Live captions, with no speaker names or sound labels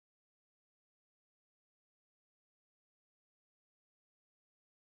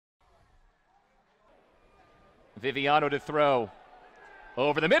Viviano to throw.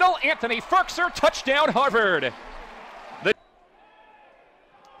 Over the middle, Anthony Ferkser, touchdown Harvard.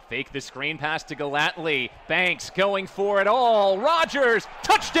 Fake the screen pass to Galatly. Banks going for it all. Rogers,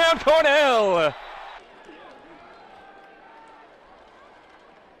 touchdown Cornell.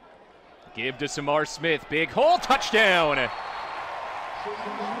 Give to Samar Smith, big hole, touchdown.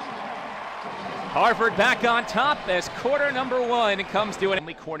 Harvard back on top as quarter number one comes to an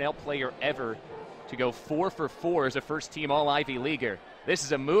only Cornell player ever to go 4 for 4 as a first-team All-Ivy Leaguer. This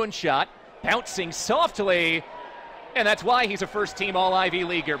is a moonshot, bouncing softly, and that's why he's a first-team All-Ivy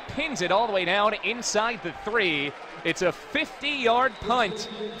Leaguer. Pins it all the way down inside the 3. It's a 50-yard punt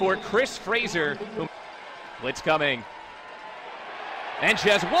for Chris Fraser. Blitz coming. And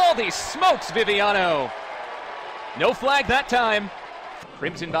Jeswaldi smokes Viviano. No flag that time.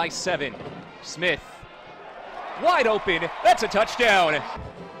 Crimson by 7. Smith. Wide open. That's a touchdown.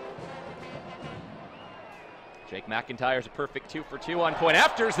 Jake McIntyre's a perfect 2 for 2 on point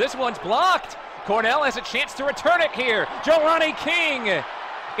afters. This one's blocked. Cornell has a chance to return it here. Jelani King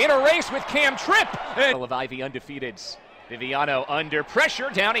in a race with Cam Tripp. Of Ivy undefeateds. Viviano under pressure.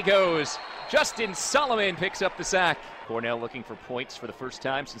 Down he goes. Justin Solomon picks up the sack. Cornell looking for points for the first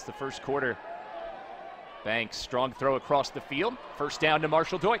time since the first quarter. Banks, strong throw across the field. First down to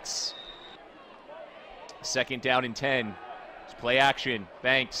Marshall Deutz. Second down and 10. It's play action.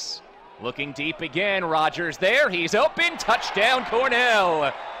 Banks looking deep again. Rogers there. He's open. Touchdown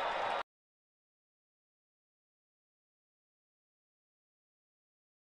Cornell.